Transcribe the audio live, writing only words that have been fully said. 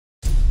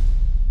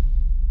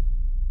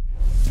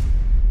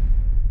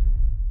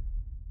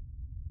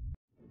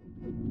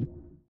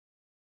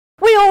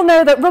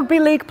know that rugby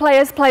league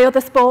players play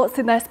other sports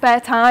in their spare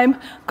time?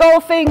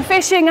 Golfing,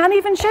 fishing and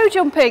even show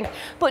jumping.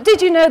 But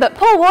did you know that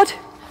Paul Wood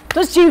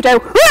does judo?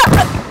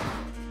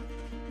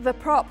 The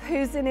prop,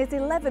 who's in his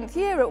 11th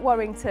year at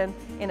Warrington,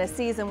 in a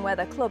season where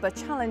the club are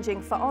challenging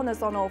for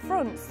honours on all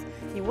fronts,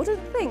 you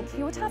wouldn't think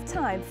he would have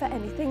time for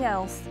anything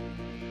else.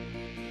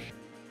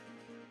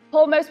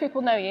 Paul, most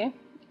people know you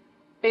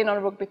being on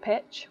a rugby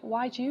pitch.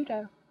 Why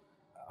judo?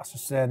 I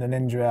sustained an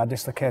injury. I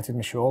dislocated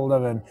my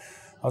shoulder and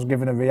I was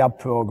given a rehab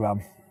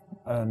programme,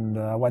 and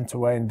I went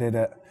away and did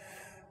it.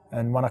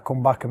 And when I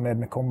come back and made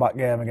my comeback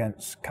game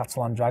against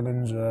Catalan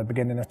Dragons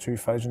beginning of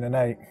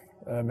 2008,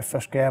 my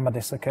first game I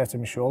dislocated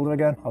my shoulder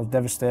again. I was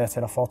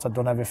devastated. I thought I'd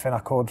done everything I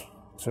could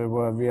to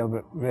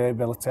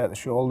rehabilitate the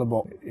shoulder,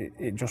 but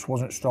it just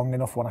wasn't strong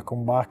enough when I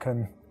come back,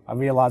 and I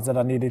realised that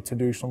I needed to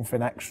do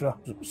something extra.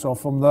 So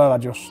from there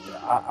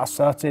I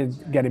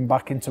started getting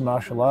back into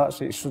martial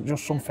arts. It's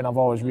just something I've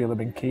always really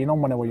been keen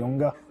on when I was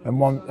younger. And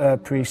one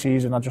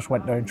pre-season I just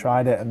went down and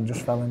tried it and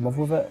just fell in love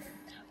with it.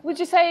 Would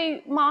you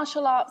say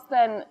martial arts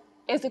then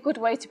is a good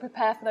way to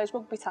prepare for those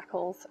rugby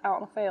tackles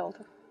out on the field?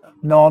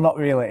 No, not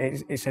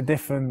really. It's a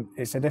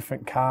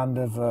different kind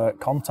of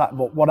contact.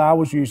 But what I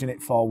was using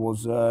it for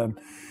was,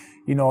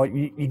 you know,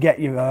 you get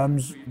your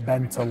arms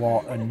bent a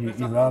lot and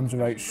your arms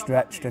are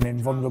outstretched and in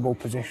vulnerable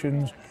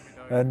positions,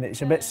 and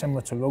it's a bit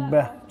similar to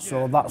rugby.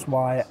 So that's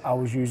why I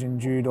was using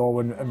judo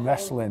and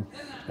wrestling,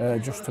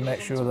 just to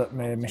make sure that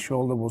my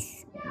shoulder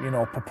was, you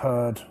know,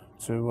 prepared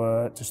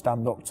to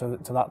stand up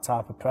to that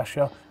type of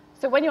pressure.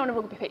 So when you're on a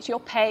rugby pitch, you're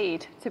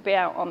paid to be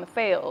out on the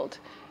field.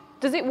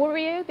 Does it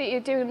worry you that you're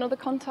doing another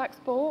contact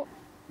sport?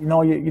 You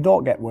know, you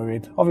don't get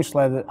worried.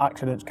 Obviously, the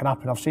accidents can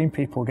happen. I've seen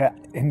people get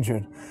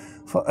injured.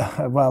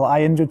 Well,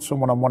 I injured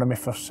someone on one of my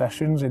first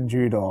sessions in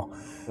judo.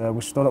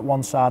 We stood at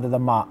one side of the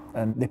mat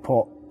and they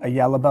put a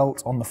yellow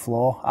belt on the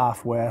floor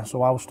halfway.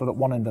 So I was stood at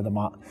one end of the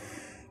mat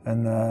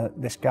and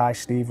this guy,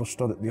 Steve, was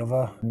stood at the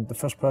other. And the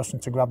first person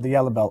to grab the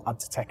yellow belt had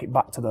to take it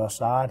back to their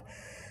side.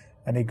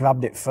 And he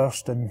grabbed it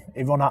first and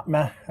he ran at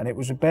me. And it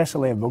was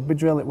basically a rugby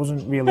drill. It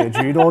wasn't really a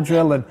judo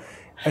drill. And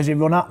as he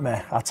ran at me,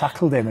 I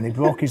tackled him and he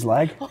broke his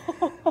leg.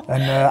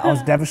 And I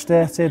was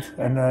devastated.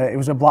 And it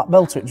was a black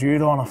belt at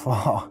judo, and I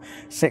thought,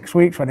 6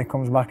 weeks when he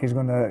comes back, he's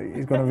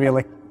gonna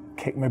really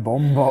kick my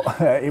bum. But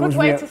it was good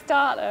way to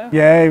start, though.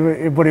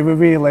 Yeah, but it was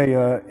really,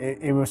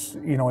 it was,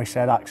 you know, he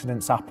said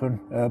accidents happen,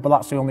 but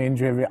that's the only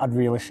injury I'd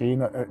really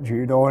seen at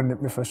judo in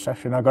my first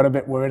session. I got a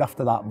bit worried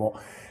after that, but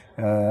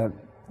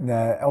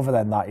other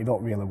than that, you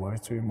don't really worry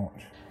too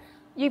much.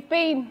 You've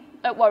been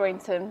at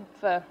Warrington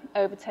for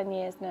over 10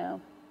 years now.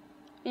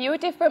 Are you a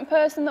different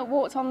person that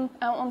walked out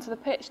onto the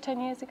pitch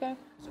 10 years ago?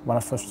 When I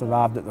first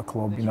arrived at the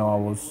club, you know, I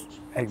was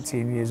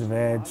 18 years of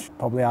age,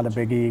 probably had a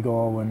big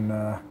ego, and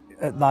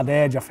at that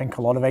age I think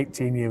a lot of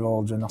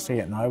 18-year-olds, and I see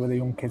it now with the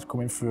young kids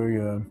coming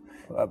through,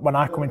 when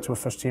I come into a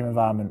first team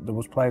environment, there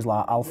was players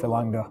like Alfie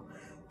Langer,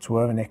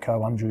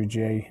 Tuernico, Andrew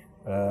G,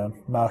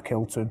 Mark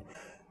Hilton,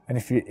 and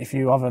if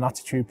you have an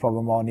attitude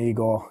problem or an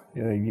ego,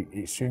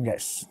 it soon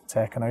gets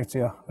taken out of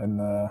you,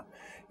 and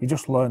you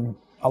just learn.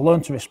 I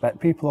learned to respect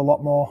people a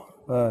lot more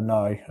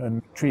now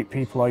and treat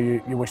people how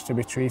you wish to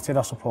be treated,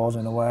 I suppose,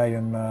 in a way.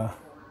 And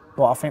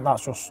but I think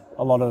that's just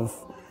a lot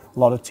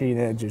of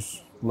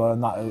teenagers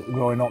learn that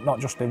growing up, not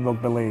just in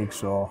rugby league.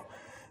 So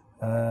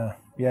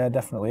yeah,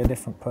 definitely a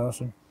different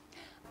person.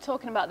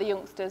 Talking about the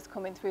youngsters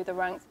coming through the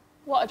ranks,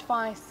 what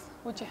advice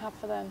would you have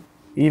for them?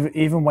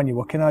 Even when you're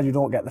working hard, you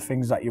don't get the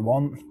things that you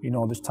want. You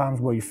know, there's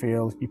times where you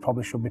feel you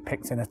probably should be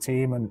picked in a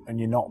team and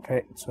you're not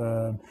picked.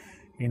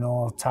 You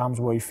know, times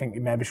where you think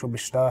you maybe should be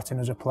starting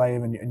as a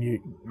player and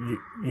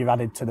you're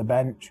added to the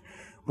bench.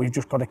 But you've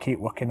just got to keep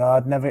working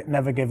hard,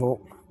 never give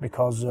up,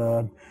 because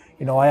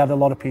you know, I had a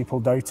lot of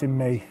people doubting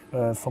me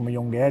from a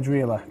young age,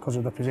 really, because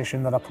of the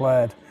position that I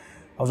played.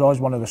 I was always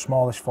one of the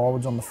smallest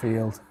forwards on the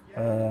field,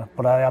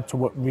 but I had to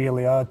work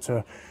really hard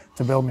to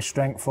build my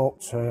strength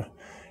up, to,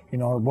 you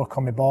know, work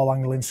on my ball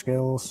handling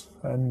skills,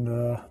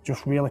 and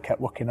just really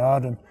kept working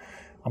hard. And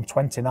I'm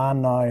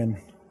 29 now, and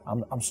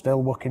I'm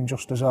still working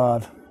just as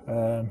hard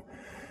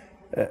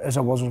as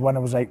I was when I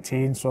was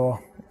 18. So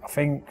I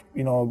think,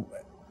 you know,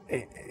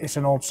 it's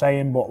an old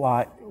saying, but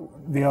like,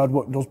 the hard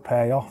work does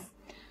pay off.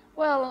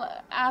 Well,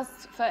 as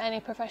for any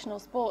professional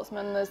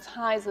sportsman, there's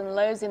highs and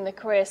lows in the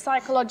career.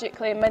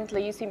 Psychologically and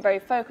mentally, you seem very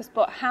focused,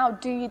 but how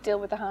do you deal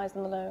with the highs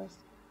and the lows?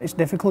 It's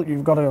difficult.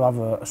 You've got to have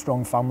a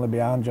strong family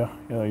behind you.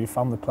 You know, your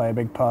family play a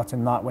big part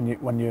in that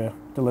when you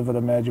deliver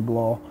a major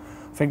blow.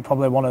 I think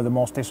probably one of the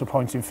most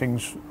disappointing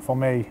things for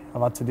me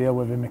I've had to deal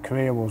with in my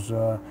career was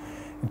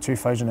in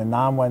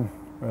 2009 when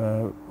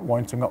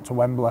Warrington got to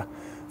Wembley,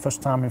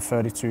 first time in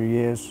 32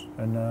 years,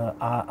 and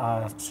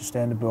I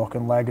sustained a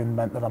broken leg and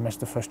meant that I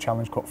missed the first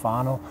Challenge Cup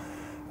final,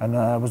 and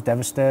I was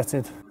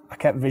devastated. I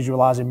kept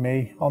visualising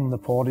me on the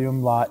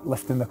podium, like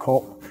lifting the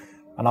cup,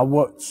 and I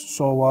worked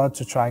so hard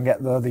to try and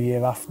get there the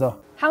year after.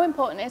 How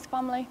important is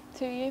family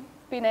to you,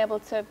 being able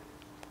to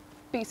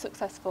be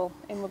successful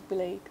in rugby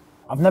league?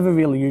 I've never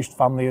really used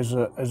family as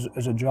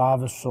a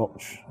drive as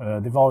such.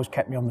 They've always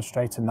kept me on the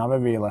straight and narrow,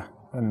 really.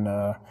 And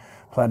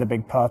played a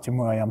big part in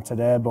where I am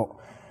today. But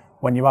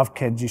when you have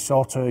kids, you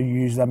sort of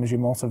use them as your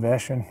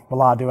motivation.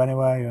 Well, I do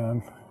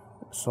anyway.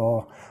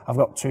 So I've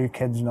got 2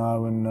 kids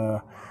now,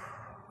 and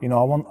you know,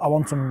 I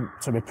want them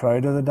to be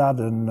proud of the dad,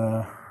 and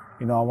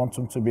you know, I want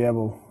them to be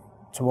able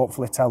to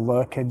hopefully tell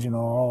their kids, you know,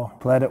 oh,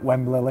 played at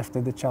Wembley,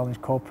 lifted the Challenge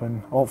Cup,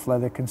 and hopefully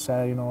they can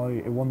say, you know,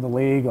 he won the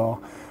league or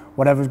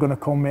whatever's going to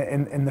come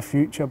in the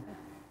future.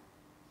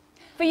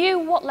 For you,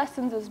 what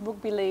lessons has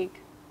rugby league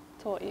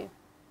taught you?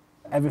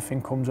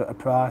 Everything comes at a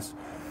price,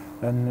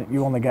 and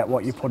you only get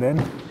what you put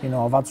in. You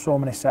know, I've had so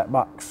many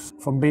setbacks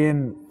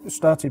from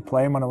started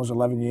playing when I was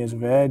 11 years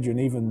of age,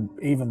 and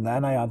even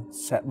then I had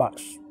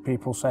setbacks.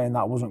 People saying that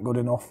I wasn't good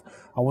enough,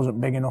 I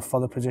wasn't big enough for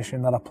the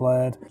position that I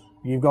played.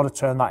 You've got to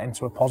turn that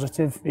into a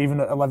positive. Even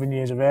at 11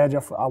 years of age,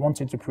 I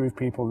wanted to prove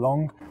people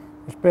wrong.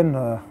 It's been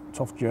a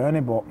tough journey,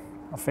 but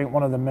I think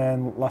one of the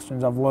main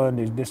lessons I've learned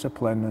is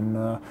discipline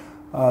and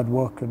hard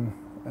work, and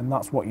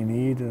that's what you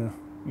need. You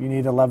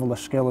need a level of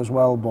skill as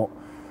well, but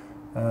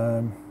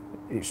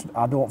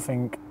I don't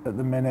think at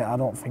the minute, I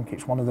don't think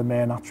it's one of the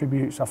main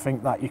attributes. I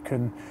think that you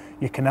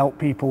can help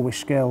people with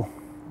skill,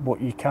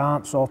 but you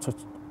can't sort of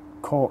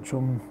coach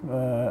them.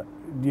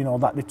 You know,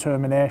 that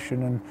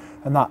determination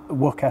and that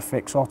work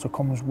ethic sort of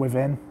comes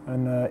within,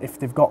 and if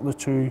they've got the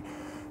two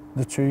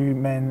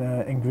main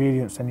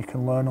ingredients, then you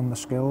can learn them the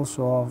skills.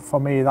 So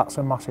for me, that's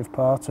a massive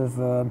part of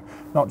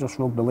not just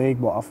rugby league,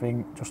 but I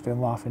think just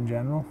in life in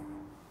general.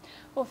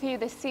 Well, for you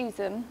this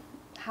season,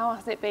 how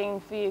has it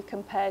been for you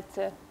compared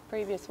to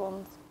previous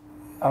ones?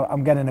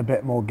 I'm getting a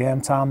bit more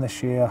game time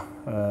this year.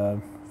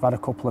 I've had a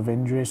couple of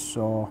injuries,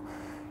 so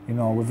you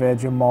know, with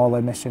Adrian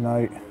Morley missing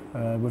out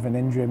with an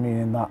injury,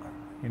 meaning that,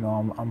 you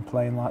know, I'm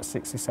playing like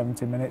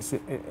 60-70 minutes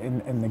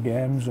in the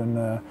games, and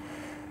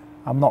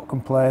I'm not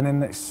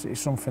complaining. It's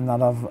something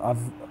that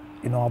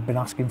I've been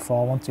asking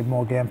for. I wanted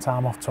more game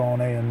time off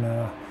Tony,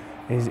 and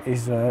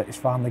he's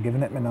finally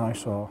giving it me now.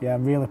 So yeah,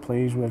 I'm really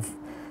pleased with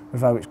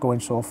how it's going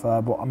so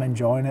far. But I'm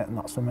enjoying it, and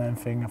that's the main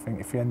thing. I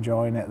think if you're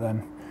enjoying it,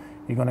 then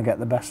you're going to get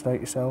the best out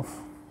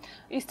yourself.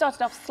 You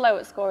started off slow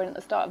at scoring at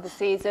the start of the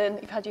season.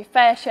 You've had your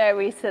fair share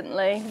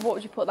recently. What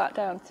would you put that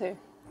down to?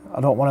 I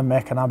don't want to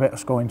make an habit of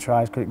scoring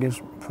tries because it gives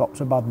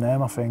props a bad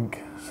name, I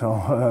think. So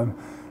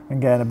I'm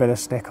getting a bit of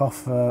stick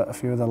off a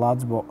few of the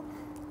lads, but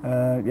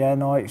yeah,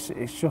 no, it's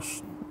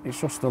just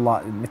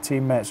my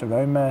teammates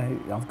around me.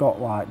 I've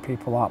got like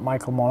people like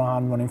Michael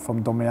Monaghan running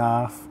from dummy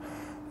half.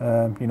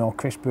 You know,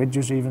 Chris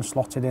Bridges even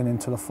slotted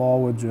into the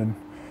forwards, and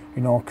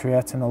you know,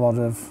 creating a lot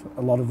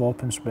of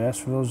open space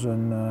for us,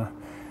 and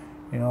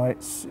you know,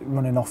 it's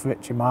running off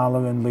Richie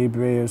Marler and Lee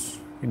Breers.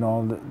 You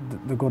know,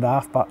 the good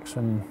halfbacks,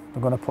 and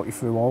they're going to put you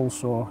through walls.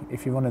 So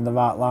if you're running the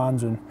right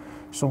lines, and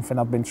something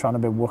I've been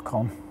trying to work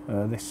on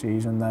this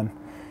season, then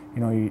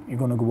you know, you're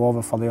going to go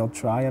over for the odd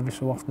try every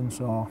so often.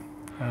 So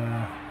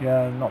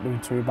yeah, not doing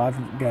too bad,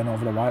 getting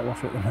over the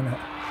whitewash at the minute.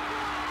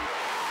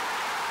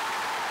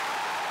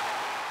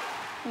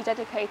 You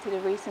dedicated a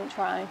recent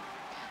try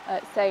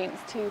at Saints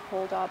to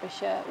Paul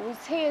Derbyshire. Was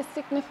he a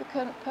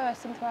significant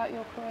person throughout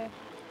your career?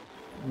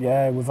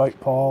 Yeah, without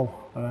Paul,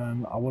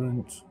 I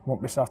wouldn't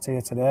be sat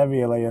here today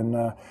really,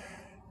 and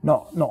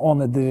not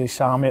only did he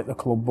sign me at the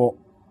club, but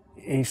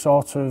he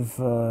sort of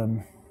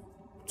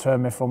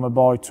turned me from a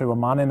boy to a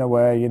man in a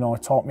way. You know,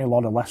 he taught me a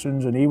lot of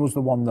lessons, and he was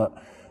the one that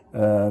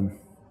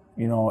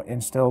you know,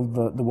 instilled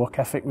the work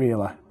ethic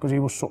really, because he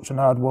was such an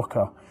hard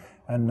worker,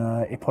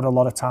 and he put a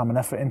lot of time and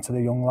effort into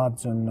the young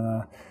lads,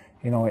 and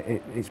you know,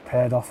 it's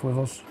paid off with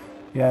us.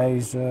 Yeah,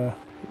 he's a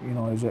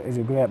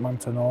great man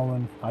to know,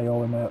 and I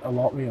owe him a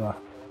lot really.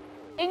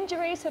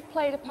 Injuries have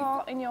played a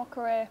part in your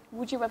career.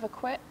 Would you ever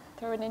quit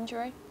through an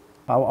injury?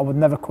 I would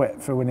never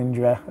quit through an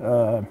injury.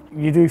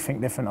 You do think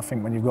different, I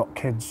think, when you've got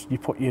kids. You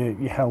put your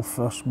health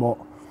first, but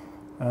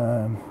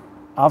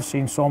I've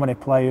seen so many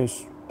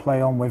players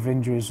play on with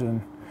injuries,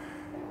 and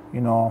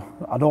you know,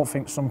 I don't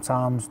think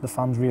sometimes the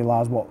fans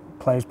realise what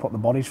players put the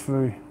bodies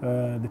through.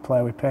 They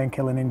play with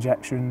pain-killing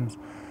injections.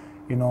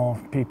 You know,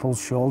 people's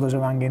shoulders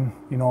are hanging,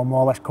 you know, more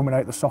or less coming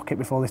out the socket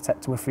before they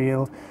take to a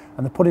field,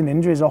 and they're putting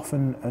injuries off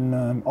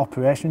and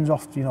operations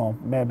off, you know,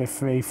 maybe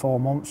 3-4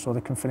 months so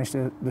they can finish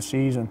the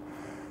season.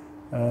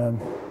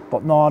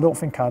 But no, I don't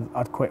think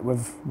I'd quit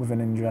with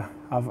an injury.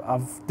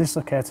 I've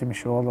dislocated my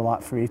shoulder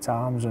like 3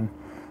 times, and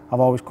I've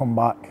always come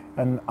back,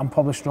 and I'm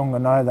probably stronger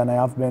now than I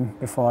have been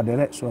before I did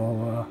it,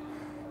 so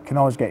you can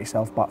always get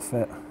yourself back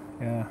fit.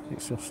 Yeah,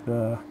 it's just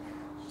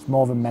it's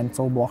more of a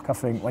mental block, I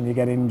think. When you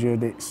get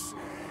injured, it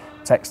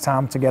takes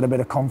time to get a bit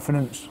of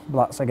confidence,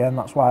 but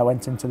that's why I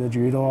went into the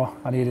judo.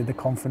 I needed the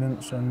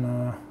confidence,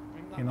 and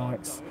you know,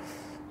 it's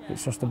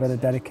just a bit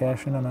of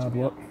dedication and hard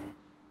work.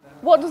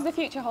 What does the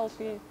future hold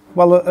for you?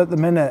 Well, at the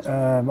minute,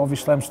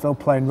 obviously I'm still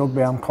playing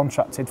rugby. I'm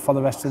contracted for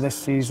the rest of this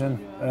season.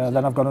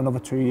 Then I've got another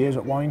 2 years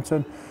at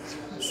Warrington.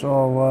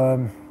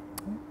 So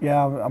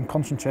yeah, I'm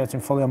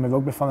concentrating fully on my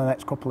rugby for the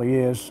next couple of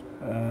years.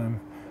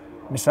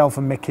 Myself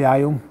and Mickey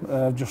Iam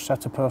have just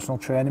set a personal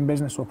training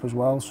business up as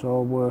well.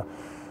 So we're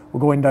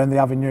going down the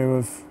avenue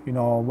of, you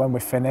know, when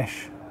we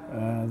finish,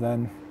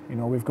 then You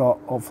know, we've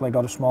hopefully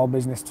got a small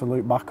business to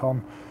look back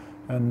on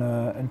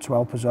and to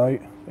help us out.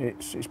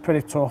 It's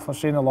pretty tough. I've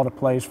seen a lot of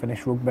players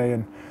finish rugby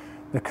and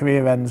the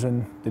career ends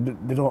and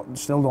they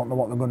still don't know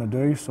what they're going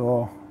to do.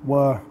 So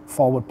we're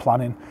forward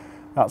planning.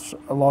 That's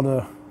a lot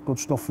of good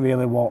stuff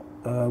really what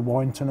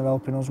Warrington are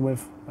helping us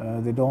with.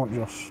 They don't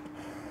just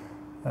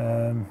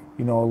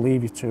you know,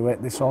 leave you to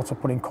it. They sort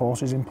of put in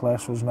courses in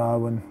place for us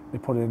now, and they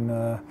put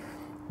in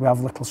we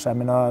have little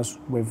seminars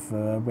with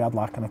we had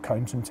like an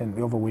accountant in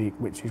the other week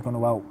which is going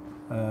to help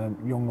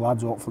young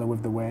lads hopefully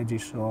with the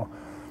wages. So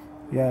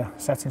yeah,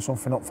 setting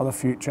something up for the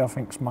future I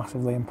think is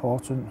massively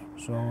important.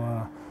 So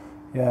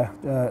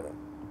yeah,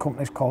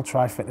 company's called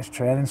Try Fitness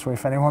Training, so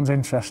if anyone's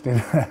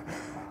interested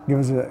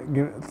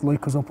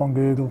look us up on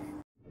Google.